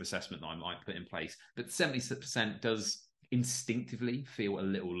formative assessment that I might put in place. But 70% does instinctively feel a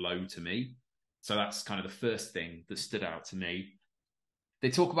little low to me. So that's kind of the first thing that stood out to me.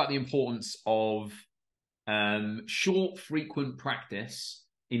 They talk about the importance of short, frequent practice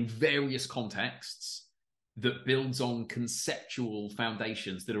in various contexts that builds on conceptual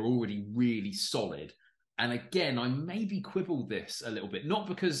foundations that are already really solid. And again, I maybe quibble this a little bit, not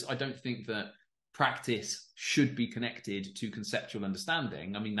because I don't think that practice should be connected to conceptual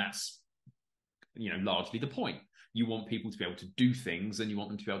understanding. I mean, that's, largely the point. You want people to be able to do things and you want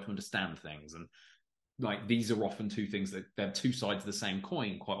them to be able to understand things. And these are often two things that they're two sides of the same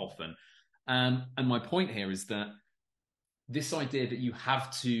coin quite often. And my point here is that this idea that you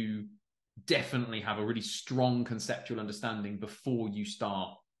have to definitely have a really strong conceptual understanding before you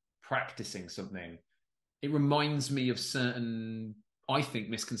start practicing something, it reminds me of certain, I think,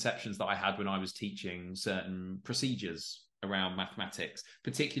 misconceptions that I had when I was teaching certain procedures around mathematics,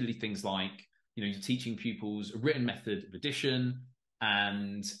 particularly things like, you're teaching pupils a written method of addition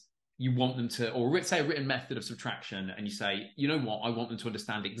and you want them to, or let's say a written method of subtraction, and you say, you know what, I want them to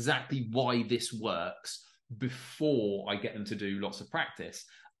understand exactly why this works before I get them to do lots of practice.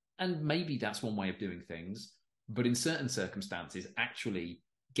 And maybe that's one way of doing things, but in certain circumstances, actually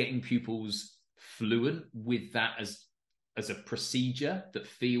getting pupils fluent with that as a procedure that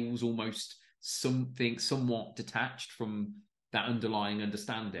feels almost somewhat detached from that underlying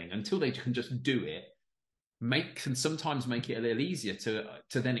understanding until they can just do it, can sometimes make it a little easier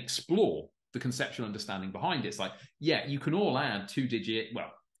to then explore the conceptual understanding behind it. It's like, yeah, you can all add 2-digit,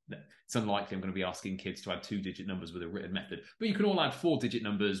 well, it's unlikely I'm going to be asking kids to add 2-digit numbers with a written method, but you can all add 4-digit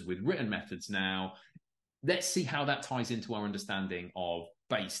numbers with written methods now. Let's see how that ties into our understanding of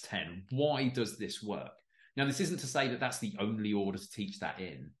base 10. Why does this work? Now, this isn't to say that that's the only order to teach that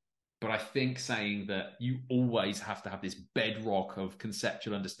in, but I think saying that you always have to have this bedrock of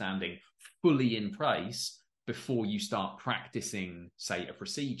conceptual understanding fully in place before you start practicing, say, a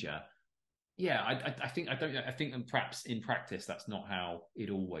procedure. Yeah, I think perhaps in practice that's not how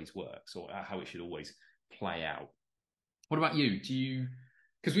it always works or how it should always play out. What about you?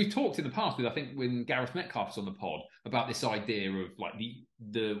 Because we've talked in the past with, I think, when Gareth Metcalf's on the pod about this idea of like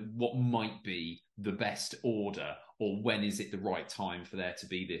the what might be the best order, or when is it the right time for there to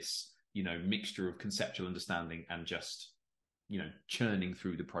be this, mixture of conceptual understanding and just, churning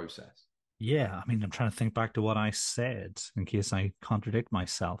through the process. Yeah, I mean, I'm trying to think back to what I said in case I contradict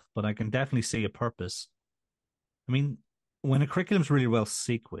myself, but I can definitely see a purpose. I mean, when a curriculum's really well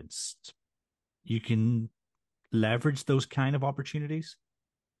sequenced, you can leverage those kind of opportunities.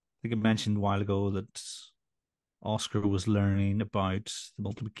 I think I mentioned a while ago that Oscar was learning about the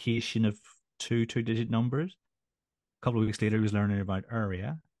multiplication of two-digit numbers. A couple of weeks later, he was learning about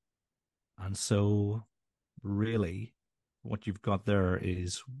area. And so, really, what you've got there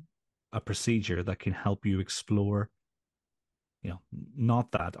is a procedure that can help you explore, not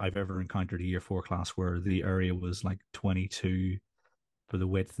that I've ever encountered a year 4 class where the area was like 22 for the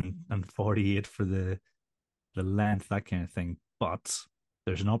width and 48 for the length, that kind of thing. But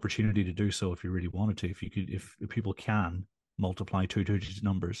there's an opportunity to do so if you really wanted to. If people can multiply two-digit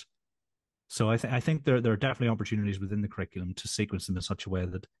numbers. So I think there are definitely opportunities within the curriculum to sequence them in such a way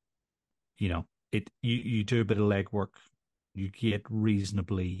that, you do a bit of legwork, you get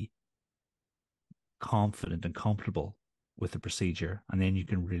reasonably confident and comfortable with the procedure, and then you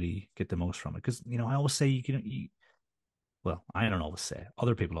can really get the most from it. Because I always say well, I don't always say,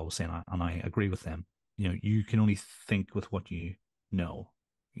 other people always say, and I agree with them. You can only think with what you know.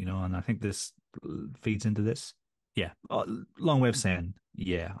 And I think this feeds into this. Yeah, long way of saying,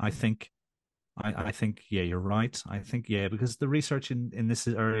 yeah, I think yeah, you're right. I think, yeah, because the research in this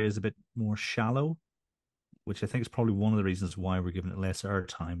area is a bit more shallow, which I think is probably one of the reasons why we're giving it less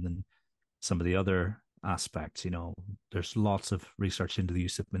airtime than some of the other aspects. There's lots of research into the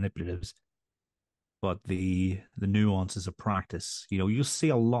use of manipulatives, but the nuances of practice, you'll see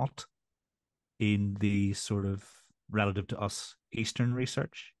a lot in the sort of relative to us Eastern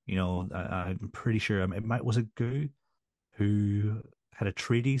research. I'm pretty sure was it Gu who had a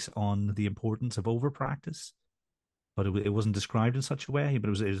treatise on the importance of over practice, but it wasn't described in such a way. But it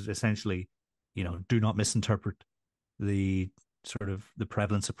was essentially, do not misinterpret the sort of the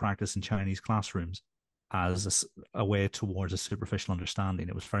prevalence of practice in Chinese classrooms as a way towards a superficial understanding.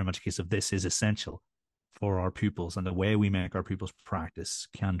 It was very much a case of this is essential for our pupils, and the way we make our pupils practice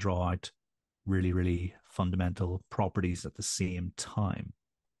can draw out really, really fundamental properties at the same time.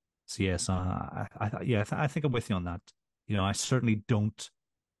 So yes, I think I'm with you on that. I certainly don't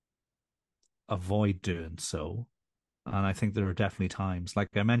avoid doing so, and I think there are definitely times, like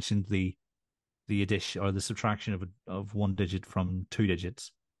I mentioned, the addition or the subtraction of one digit from two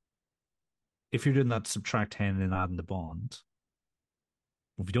digits. If you're doing that subtract 10 and then adding the bond,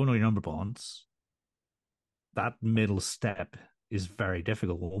 if you don't know your number bonds, that middle step is very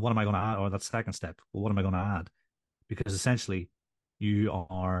difficult. Well, what am I going to add? Or that second step, well, what am I going to add? Because essentially you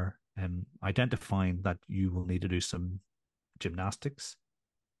are identifying that you will need to do some gymnastics.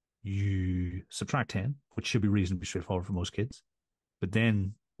 You subtract 10, which should be reasonably straightforward for most kids. But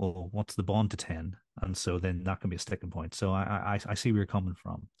then, well, what's the bond to 10? And so then that can be a sticking point. So I see where you're coming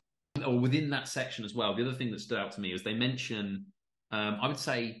from. Or within that section as well, the other thing that stood out to me is they mention, I would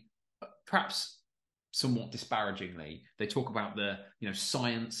say, perhaps somewhat disparagingly, they talk about the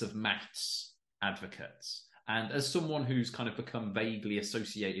science of maths advocates. And as someone who's kind of become vaguely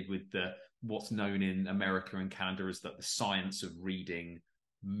associated with what's known in America and Canada as the science of reading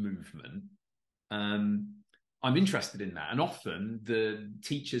movement, I'm interested in that. And often the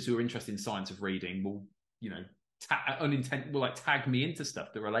teachers who are interested in science of reading will, will tag me into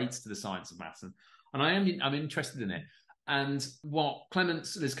stuff that relates to the science of maths, and I'm interested in it. And what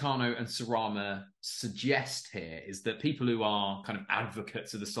Clements, Lizcano, and Sarama suggest here is that people who are kind of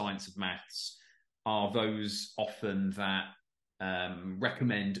advocates of the science of maths are those often that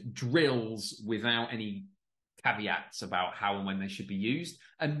recommend drills without any caveats about how and when they should be used.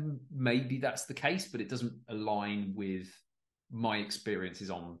 And maybe that's the case, but it doesn't align with my experiences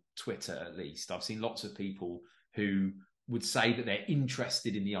on Twitter, at least. I've seen lots of people who would say that they're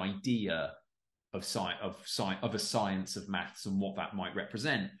interested in the idea of a science of maths and what that might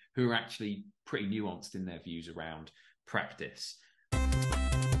represent, who are actually pretty nuanced in their views around practice.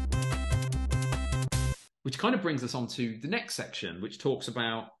 Which kind of brings us on to the next section, which talks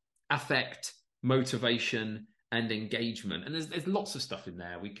about affect, motivation, and engagement. And there's lots of stuff in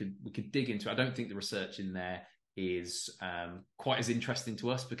there we could dig into. I don't think the research in there is quite as interesting to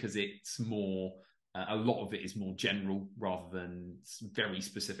us because it's more a lot of it is more general rather than very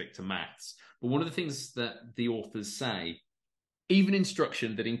specific to maths. But one of the things that the authors say, even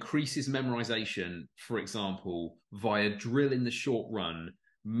instruction that increases memorization, for example, via drill in the short run,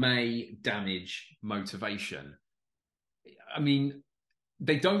 may damage motivation. I mean,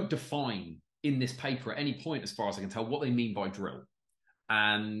 they don't define in this paper at any point, as far as I can tell, what they mean by drill.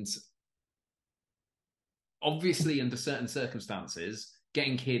 And obviously, under certain circumstances,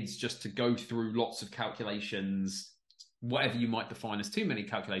 getting kids just to go through lots of calculations, whatever you might define as too many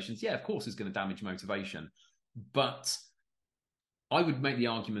calculations, yeah, of course, is going to damage motivation. But I would make the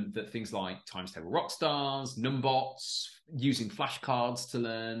argument that things like times table rock stars, numbots, using flashcards to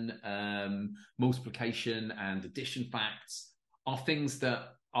learn multiplication and addition facts are things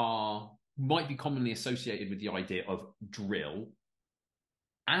that might be commonly associated with the idea of drill,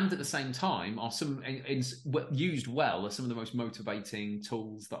 and at the same time are used well as some of the most motivating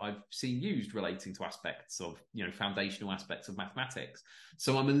tools that I've seen used relating to aspects of, foundational aspects of mathematics.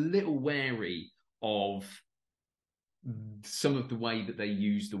 So I'm a little wary of some of the way that they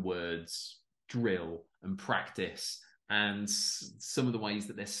use the words drill and practice and some of the ways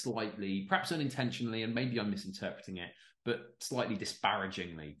that they're slightly, perhaps unintentionally, and maybe I'm misinterpreting it, but slightly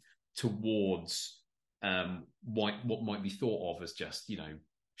disparagingly towards what might be thought of as just,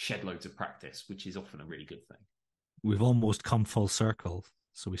 shed loads of practice, which is often a really good thing. We've almost come full circle.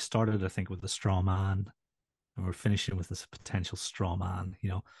 So we started, I think, with the straw man, and we're finishing with this potential straw man.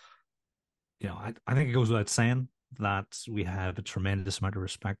 I think it goes without saying that we have a tremendous amount of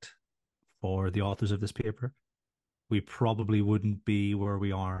respect for the authors of this paper. We probably wouldn't be where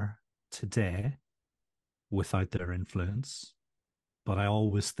we are today without their influence. But I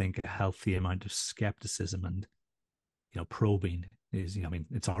always think a healthy amount of skepticism and, probing is,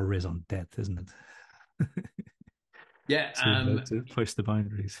 it's our raison d'etre, isn't it? Yeah. To push the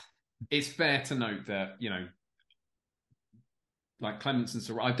boundaries. It's fair to note that, like Clements and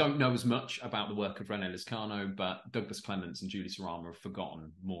Sarama, I don't know as much about the work of Renee Lizcano, but Douglas Clements and Julie Sarama have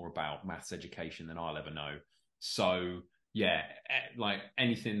forgotten more about maths education than I'll ever know. So yeah, like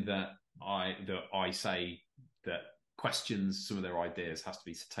anything that I say that questions some of their ideas has to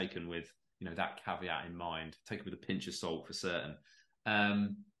be taken with, that caveat in mind, taken with a pinch of salt for certain.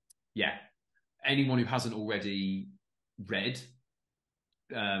 Yeah, anyone who hasn't already read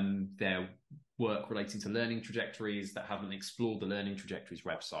their work relating to learning trajectories, that haven't explored the Learning Trajectories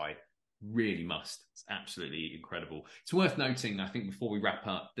website, really must. It's absolutely incredible. It's worth noting, I think, before we wrap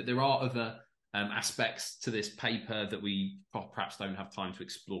up, that there are other aspects to this paper that we perhaps don't have time to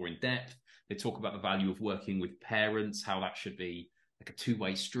explore in depth. They talk about the value of working with parents, how that should be like a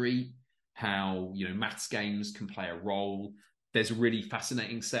two-way street, how, maths games can play a role. There's a really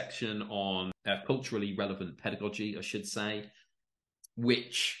fascinating section on culturally relevant pedagogy, I should say,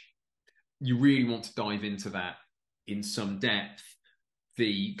 which you really want to dive into that in some depth.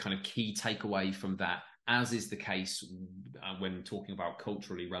 The kind of key takeaway from that, as is the case when talking about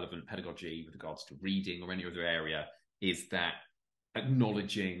culturally relevant pedagogy with regards to reading or any other area, is that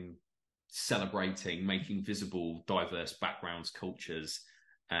acknowledging, celebrating, making visible diverse backgrounds, cultures,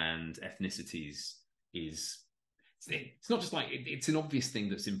 and ethnicities it's not just like it's an obvious thing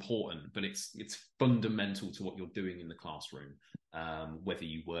that's important, but it's fundamental to what you're doing in the classroom, whether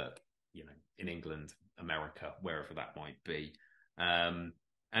you work, in England, America, wherever that might be. And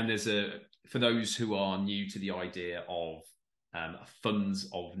there's for those who are new to the idea of funds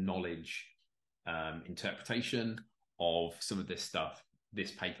of knowledge, interpretation of some of this stuff,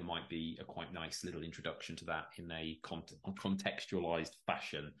 this paper might be a quite nice little introduction to that in a contextualized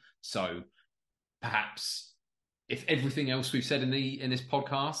fashion. So perhaps if everything else we've said in this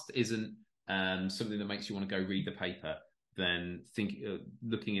podcast isn't something that makes you want to go read the paper, then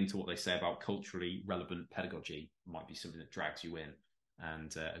looking into what they say about culturally relevant pedagogy might be something that drags you in,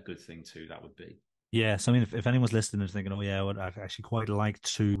 and a good thing too that would be. Yeah, so I mean, if anyone's listening and thinking, oh yeah, I'd actually quite like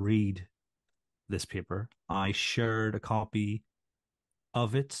to read this paper, I shared a copy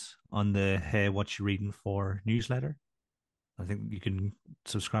of it on the Hey, What You Reading For newsletter. I think you can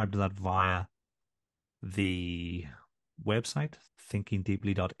subscribe to that via the website,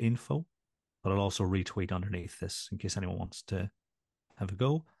 thinkingdeeply.info, but I'll also retweet underneath this in case anyone wants to have a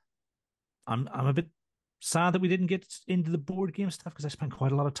go. I'm a bit sad that we didn't get into the board game stuff because I spent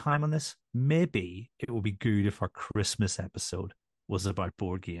quite a lot of time on this. Maybe it would be good if our Christmas episode was about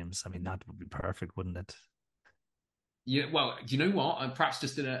board games. I mean, that would be perfect, wouldn't it? Yeah, well, do you know what? Perhaps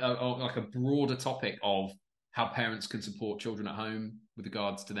just in a broader topic of how parents can support children at home with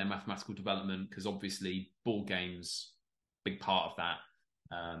regards to their mathematical development, because obviously board games, big part of that.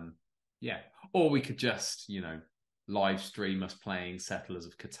 Yeah, or we could just, live stream us playing Settlers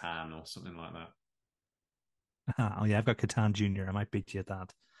of Catan or something like that. Oh yeah, I've got Catan Junior. I might beat you at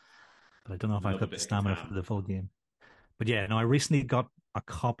that, but I don't know if I've got the stamina for the full game. But yeah, no, I recently got a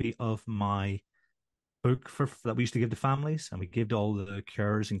copy of my book that we used to give to families, and we gave to all the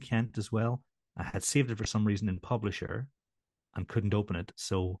carers in Kent as well. I had saved it for some reason in Publisher and couldn't open it.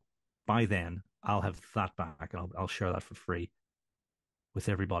 So by then, I'll have that back, and I'll share that for free with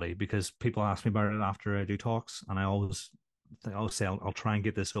everybody, because people ask me about it after I do talks, and I always say I'll try and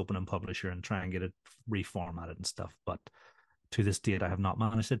get this open in Publisher and try and get it reformatted and stuff. But to this date, I have not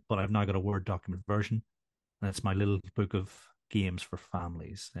managed it, but I've now got a Word document version, and it's my little book of games for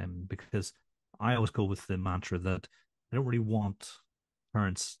families. And because I always go with the mantra that I don't really want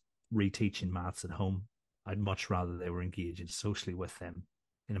parents reteaching maths at home. I'd much rather they were engaging socially with them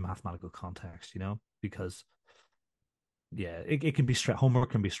in a mathematical context, because it can be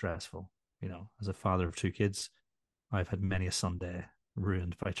homework can be stressful. As a father of two kids, I've had many a Sunday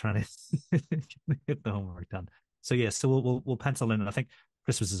ruined by trying to get the homework done. So yeah, so we'll pencil in, and I think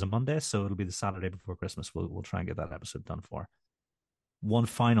Christmas is a Monday, so it'll be the Saturday before Christmas. We'll try and get that episode done for. One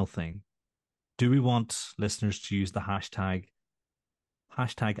final thing Do we want listeners to use the hashtag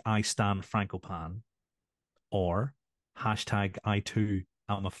I stand Frankopan or hashtag I too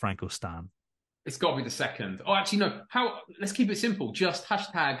am a Franco stan? It's got to be the second. Oh, actually, no. Let's keep it simple. Just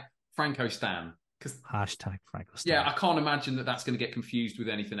hashtag Franco Stan. Hashtag Franco stan. Yeah, I can't imagine that that's going to get confused with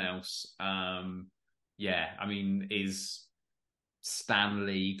anything else. Yeah, I mean, is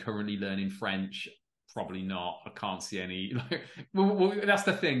Stanley currently learning French? Probably not. I can't see any. Well, that's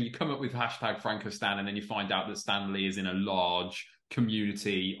the thing. You come up with hashtag Franco Stan, and then you find out that Stanley is in a large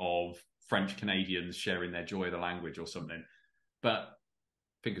community of French Canadians sharing their joy of the language or something. But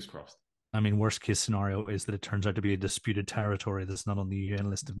fingers crossed. I mean, worst case scenario is that it turns out to be a disputed territory that's not on the UN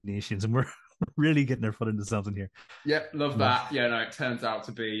list of nations, and we're really getting our foot into something here. Yeah, love that. Yeah, no, it turns out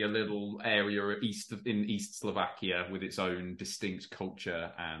to be a little area in East Slovakia with its own distinct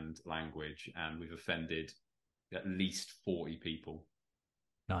culture and language, and we've offended at least 40 people.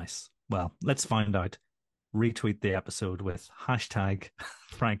 Nice. Well, let's find out. Retweet the episode with hashtag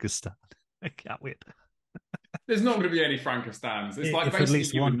Frankistan. I can't wait. There's not going to be any Frankistans. It's like if at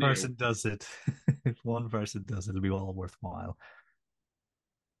least one person does it, if one person does it, it'll be all worthwhile.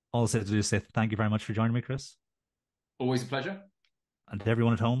 All I said to do is say thank you very much for joining me, Chris. Always a pleasure. And to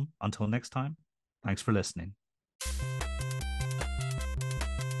everyone at home, until next time, thanks for listening.